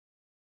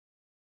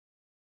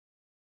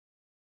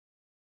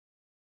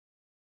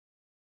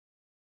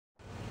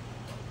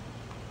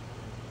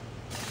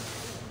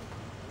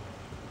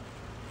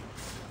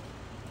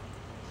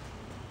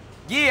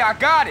Yeah, I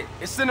got it.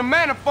 It's in the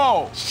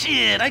manifold.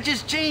 Shit, I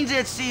just changed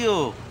that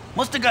seal.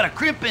 Must have got a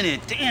crimp in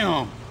it,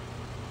 damn.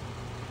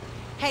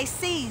 Hey,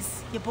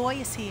 C's, your boy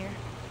is here.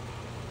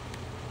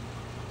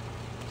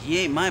 He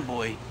ain't my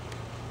boy.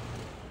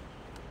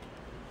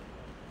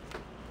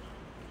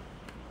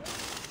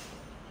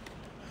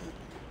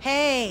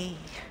 Hey,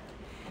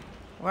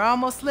 we're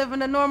almost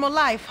living a normal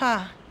life,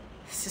 huh?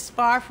 This is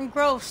far from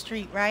Grove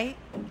Street, right?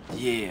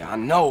 Yeah, I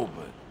know,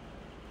 but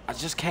I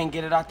just can't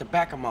get it out the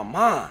back of my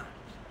mind.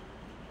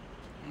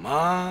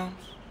 Moms,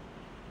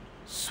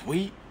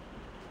 sweet,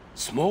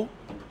 smoke.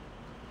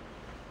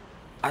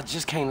 I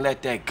just can't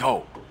let that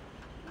go.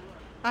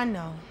 I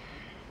know.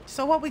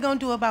 So what we gonna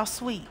do about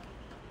Sweet?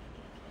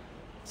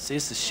 See,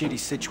 it's a shitty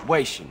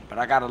situation, but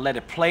I gotta let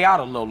it play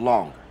out a little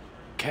longer,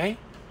 okay?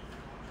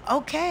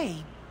 Okay,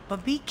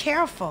 but be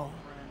careful.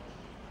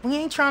 We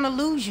ain't trying to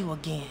lose you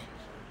again.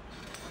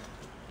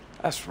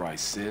 That's right,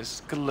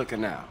 sis. Good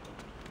looking out.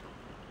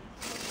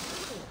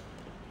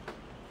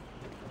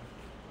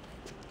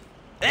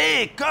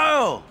 Hey,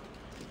 Carl!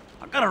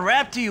 I got a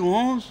rap to you,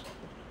 Holmes.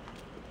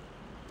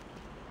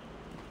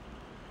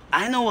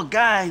 I know a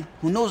guy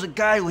who knows a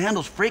guy who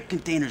handles freight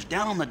containers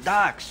down on the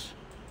docks.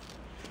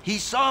 He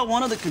saw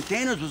one of the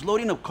containers was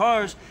loading up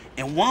cars,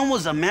 and one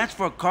was a match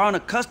for a car on a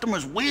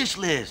customer's wish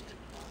list.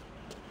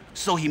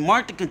 So he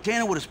marked the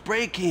container with a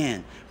spray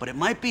can, but it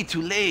might be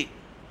too late.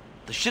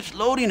 The ship's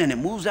loading and it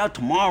moves out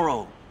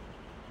tomorrow.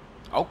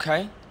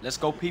 Okay, let's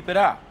go peep it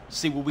out.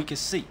 See what we can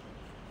see.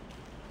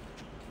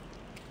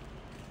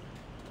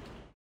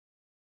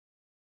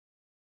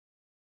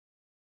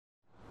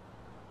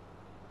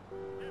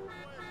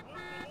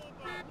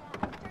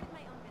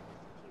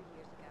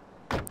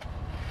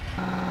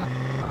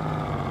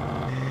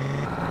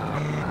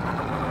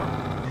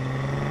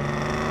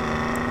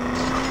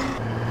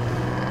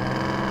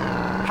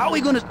 How are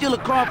we gonna steal a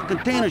car off a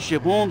container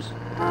ship, Holmes?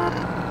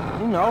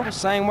 You know, the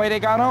same way they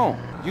got on.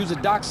 Use a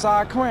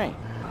dockside crane.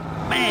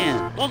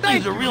 Man, those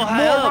things are real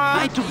high up.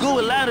 I ain't too good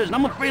with ladders, and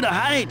I'm afraid of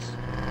heights.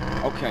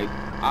 Okay,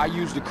 I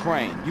use the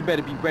crane. You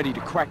better be ready to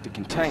crack the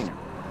container.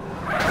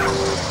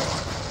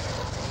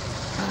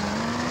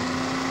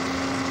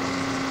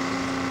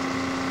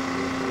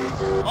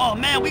 Oh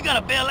man, we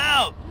gotta bail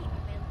out.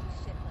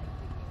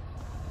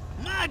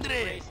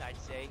 Madre! I'd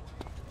say.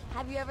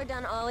 Have you ever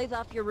done ollies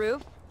off your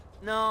roof?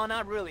 No,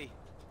 not really.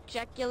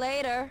 Check you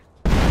later.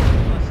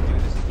 Let's do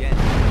this again.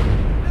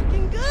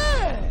 Looking good!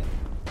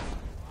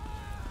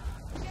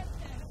 Get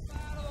that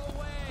out of the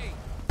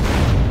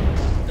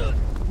way!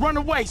 Run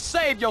away,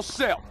 save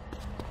yourself!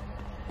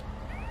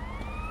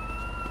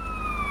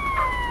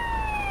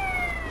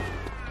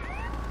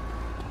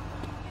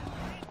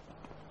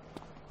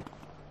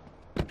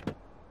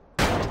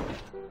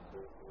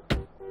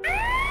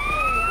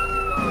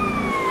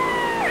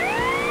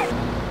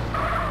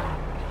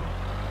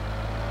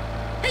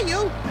 Hey,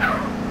 you!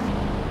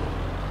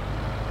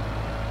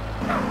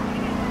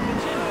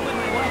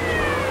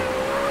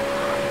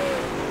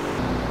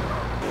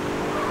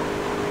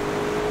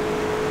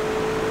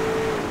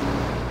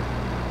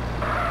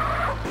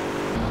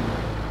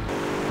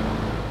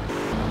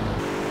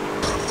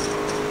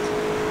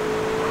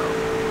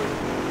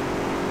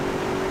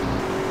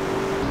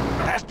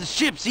 That's the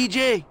ship,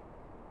 CJ.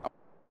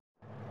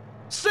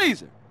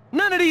 Caesar,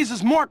 none of these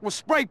is marked with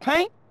spray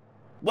paint.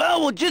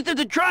 Well, we'll just have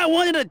to try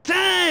one at a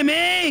time,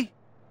 eh?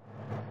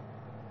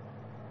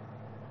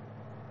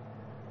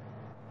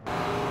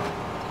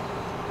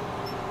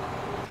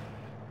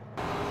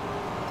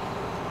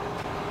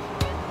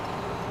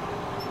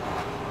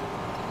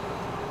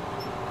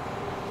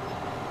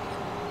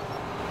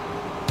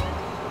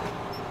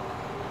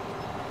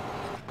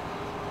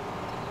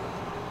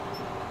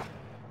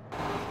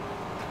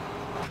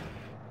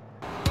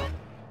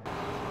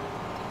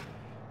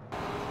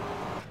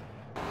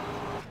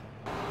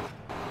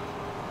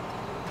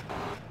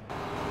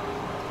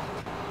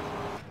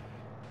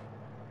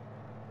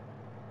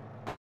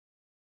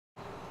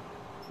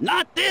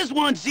 Not this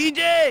one,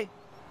 CJ!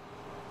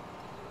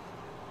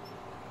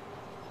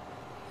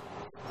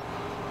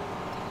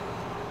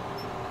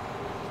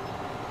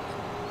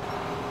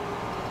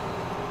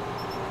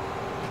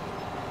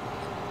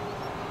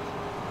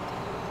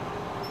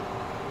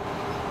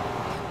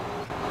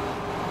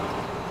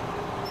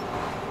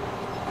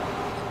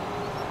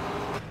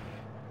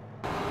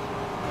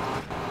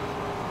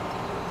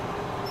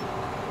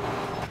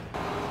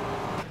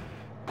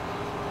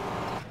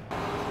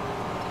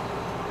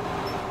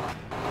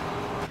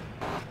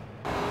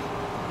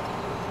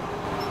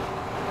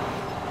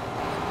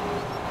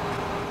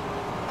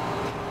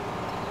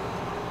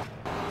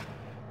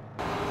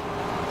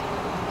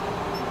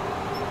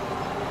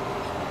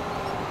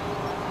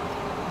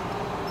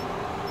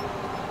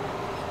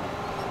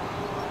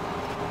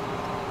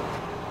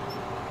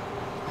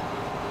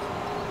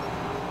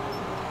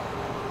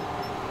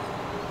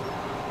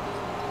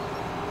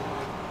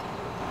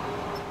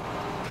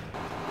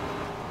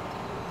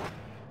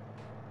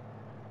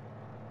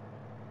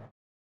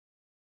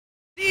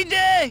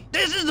 CJ,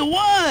 this is the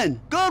one!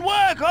 Good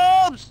work,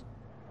 Hobbs!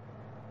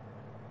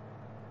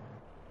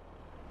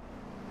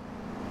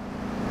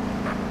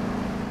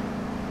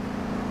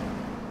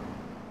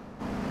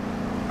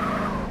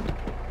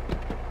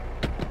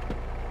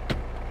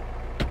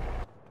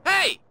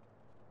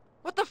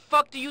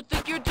 do you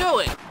think you're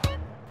doing?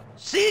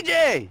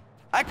 CJ!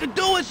 I could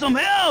do with some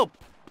help!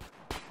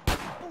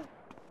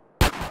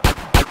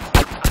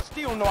 I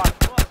still know how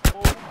to bust,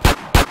 fool.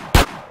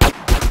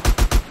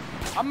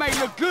 I may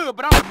look good,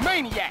 but I'm a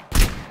maniac.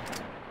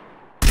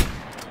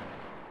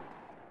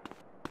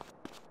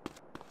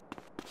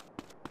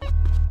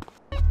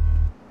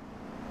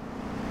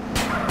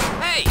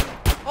 Hey!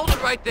 Hold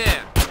it right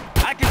there!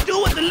 I could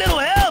do with a little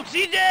help,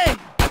 CJ!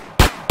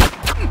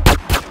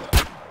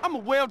 I'm a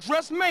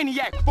well-dressed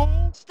maniac,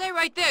 fool. Stay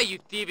right there, you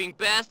thieving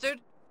bastard!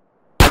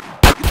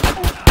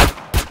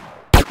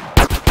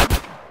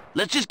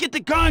 Let's just get the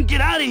car and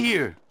get out of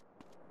here!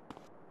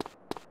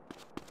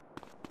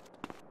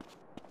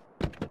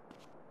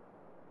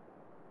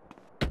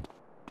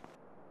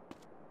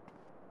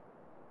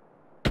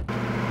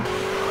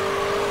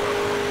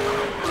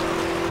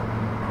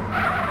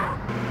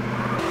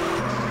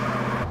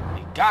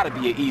 Gotta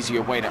be an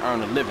easier way to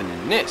earn a living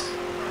than this.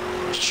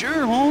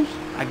 Sure, Holmes,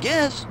 I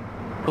guess.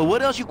 But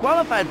what else you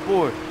qualified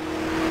for?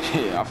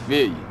 Yeah, I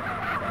feel you.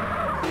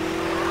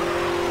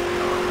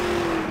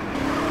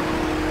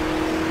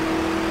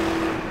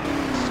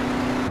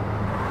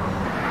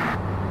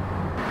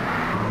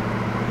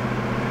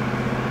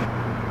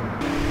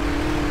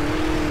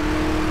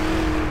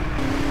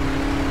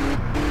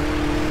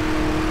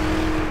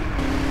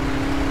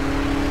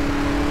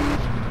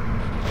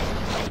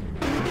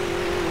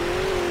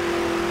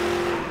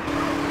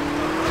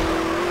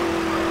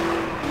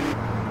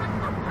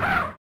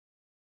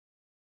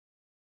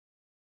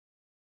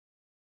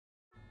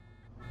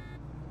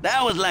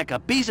 That was like a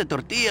piece of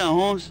tortilla,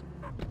 Holmes.